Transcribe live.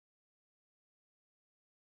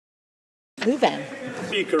Lewvan.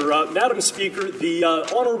 Madam Speaker, the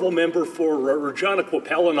honourable member for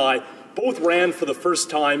Regina-Quappel and I both ran for the first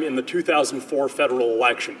time in the 2004 federal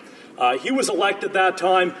election. He was elected that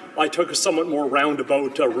time. I took a somewhat more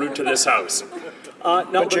roundabout route to this House.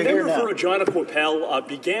 Now, the member for Regina-Quappel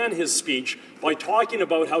began his speech by talking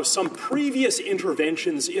about how some previous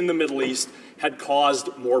interventions in the Middle East had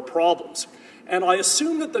caused more problems. And I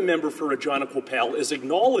assume that the member for Regina-Quappel is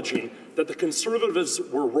acknowledging that the Conservatives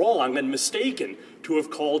were wrong and mistaken to have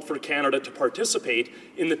called for Canada to participate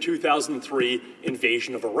in the 2003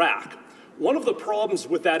 invasion of Iraq. One of the problems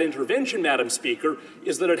with that intervention, Madam Speaker,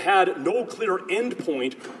 is that it had no clear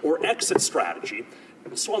endpoint or exit strategy.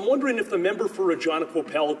 So I'm wondering if the member for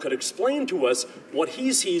Regina-Quappel could explain to us what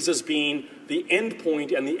he sees as being the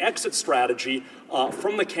endpoint and the exit strategy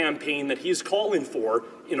from the campaign that he's calling for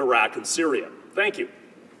in Iraq and Syria. Thank you.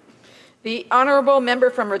 The honourable member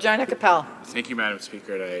from Regina-Quappel. Thank you, Madam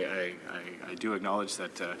Speaker. And I do acknowledge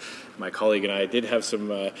that my colleague and I did have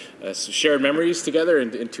some shared memories together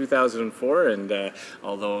in 2004. And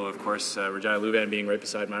although, of course, Regina Lewvan being right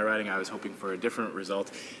beside my riding, I was hoping for a different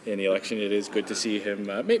result in the election. It is good to see him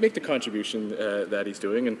make the contribution that he's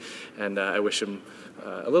doing. And I wish him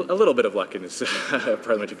a little bit of luck in his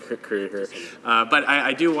parliamentary career here. But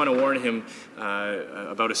I do want to warn him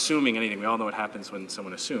about assuming anything. We all know what happens when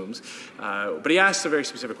someone assumes. But he asked a very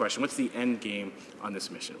specific question. What's the end game on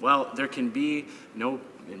this mission? Well, there can be no,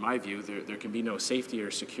 in my view, there can be no safety or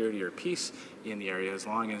security or peace in the area as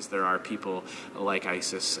long as there are people like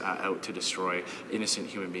ISIS out to destroy innocent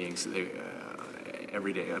human beings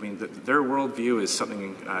every day. I mean, their worldview is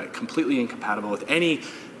something completely incompatible with any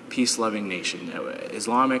peace-loving nation,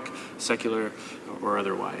 Islamic, secular, or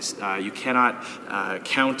otherwise. You cannot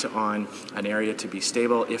count on an area to be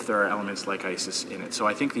stable if there are elements like ISIS in it. So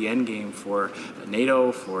I think the end game for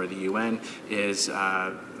NATO, for the UN, is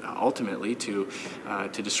ultimately to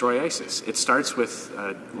destroy ISIS. It starts with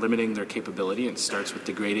limiting their capability, and it starts with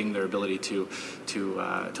degrading their ability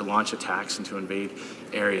to launch attacks and to invade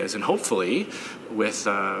areas, and hopefully with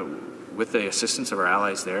the assistance of our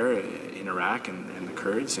allies there in Iraq and the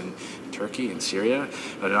Kurds and Turkey and Syria,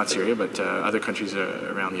 not Syria, but other countries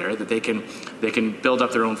around the area, that they can build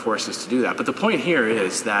up their own forces to do that. But the point here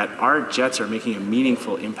is that our jets are making a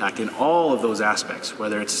meaningful impact in all of those aspects,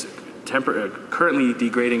 whether it's currently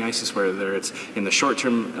degrading ISIS, whether it's in the short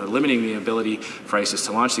term limiting the ability for ISIS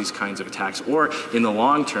to launch these kinds of attacks, or in the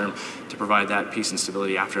long term to provide that peace and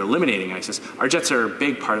stability after eliminating ISIS. Our jets are a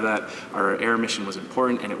big part of that. Our air mission was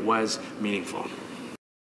important and it was meaningful.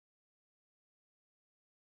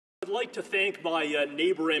 I'd like to thank my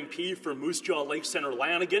neighbour MP for Moose Jaw Lake Centre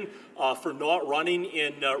Lanigan for not running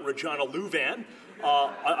in Regina Lewvan.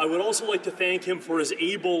 I would also like to thank him for his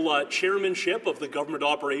able chairmanship of the Government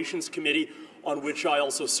Operations Committee, on which I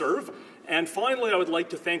also serve. And finally, I would like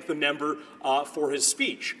to thank the member for his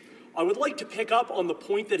speech. I would like to pick up on the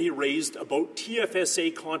point that he raised about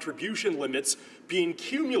TFSA contribution limits being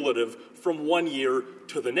cumulative from one year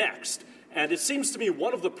to the next. And it seems to me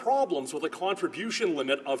one of the problems with a contribution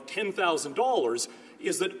limit of $10,000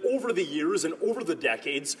 is that over the years and over the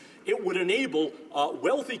decades, it would enable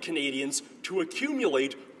wealthy Canadians to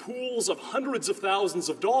accumulate pools of hundreds of thousands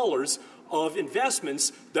of dollars of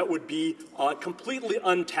investments that would be completely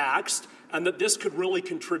untaxed, and that this could really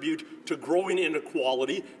contribute to growing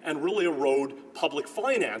inequality and really erode public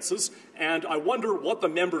finances. And I wonder what the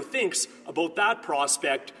member thinks about that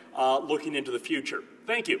prospect looking into the future.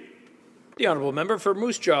 Thank you. The honourable member for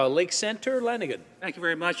Moose Jaw Lake Centre Lanigan. Thank you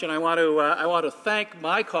very much, and I want to thank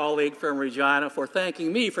my colleague from Regina for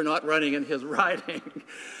thanking me for not running in his riding.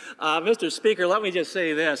 Mr. Speaker, let me just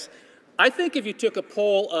say this. I think if you took a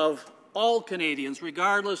poll of all Canadians,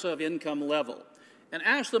 regardless of income level, and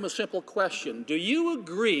asked them a simple question, do you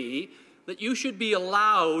agree that you should be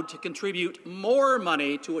allowed to contribute more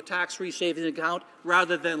money to a tax-free savings account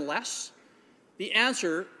rather than less? The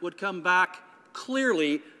answer would come back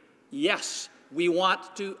clearly, yes. We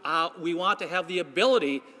want to have the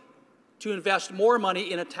ability to invest more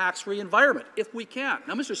money in a tax-free environment, if we can.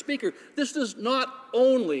 Now, Mr. Speaker, this does not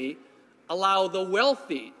only allow the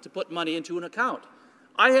wealthy to put money into an account.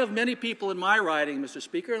 I have many people in my riding, Mr.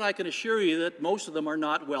 Speaker, and I can assure you that most of them are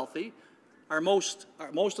not wealthy, most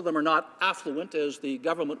of them are not affluent, as the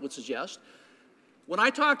government would suggest. When I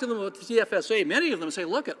talk to them about the TFSA, many of them say,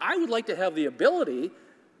 look, I would like to have the ability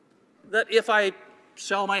that if I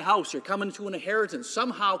sell my house or come into an inheritance,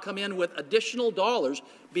 somehow come in with additional dollars,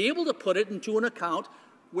 be able to put it into an account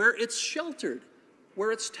where it's sheltered,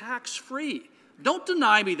 where it's tax-free. Don't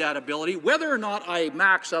deny me that ability. Whether or not I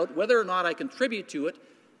max out, whether or not I contribute to it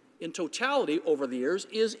in totality over the years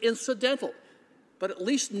is incidental. but at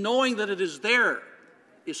least knowing that it is there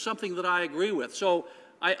is something that I agree with. So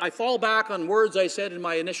I fall back on words I said in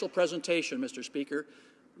my initial presentation, Mr. Speaker.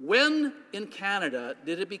 When in Canada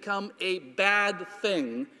did it become a bad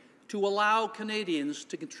thing to allow Canadians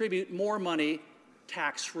to contribute more money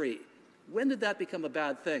tax-free? When did that become a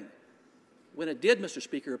bad thing? When it did, Mr.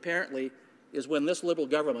 Speaker, apparently, is when this Liberal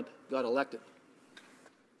government got elected.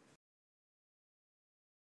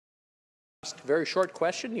 Very short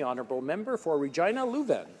question, the honourable member for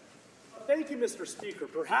Regina-Lewvan. Thank you, Mr. Speaker.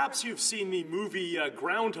 Perhaps you've seen the movie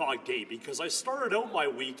Groundhog Day, because I started out my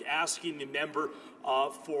week asking the member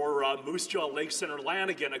for Moose Jaw Lake Centre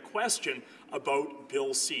Lanigan a question about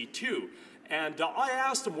Bill C-2. And I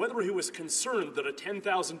asked him whether he was concerned that a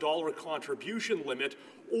 $10,000 contribution limit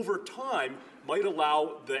over time might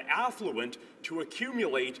allow the affluent to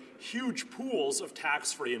accumulate huge pools of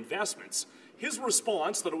tax-free investments. His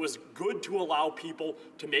response that it was good to allow people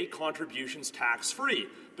to make contributions tax-free.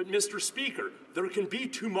 But, Mr. Speaker, there can be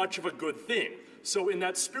too much of a good thing. So in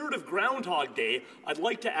that spirit of Groundhog Day, I'd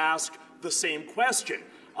like to ask the same question.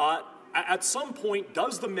 At some point,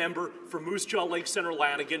 does the member for Moose Jaw Lake Centre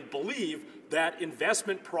Lanigan believe that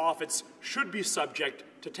investment profits should be subject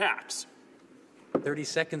to tax? 30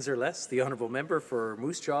 seconds or less, the honourable member for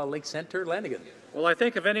Moose Jaw Lake Centre Lanigan. Well, I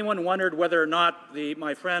think if anyone wondered whether or not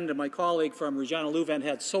my friend and my colleague from Regina-Lewvan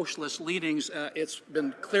had socialist leanings, it's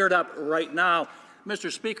been cleared up right now.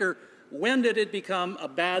 Mr. Speaker, when did it become a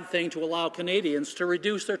bad thing to allow Canadians to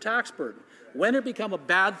reduce their tax burden? When did it become a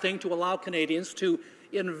bad thing to allow Canadians to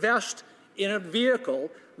invest in a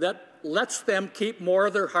vehicle that lets them keep more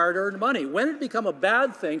of their hard-earned money? When did it become a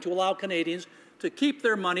bad thing to allow Canadians to keep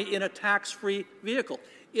their money in a tax-free vehicle?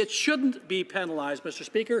 It shouldn't be penalized, Mr.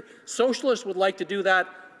 Speaker. Socialists would like to do that.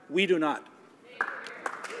 We do not.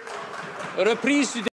 Reprise du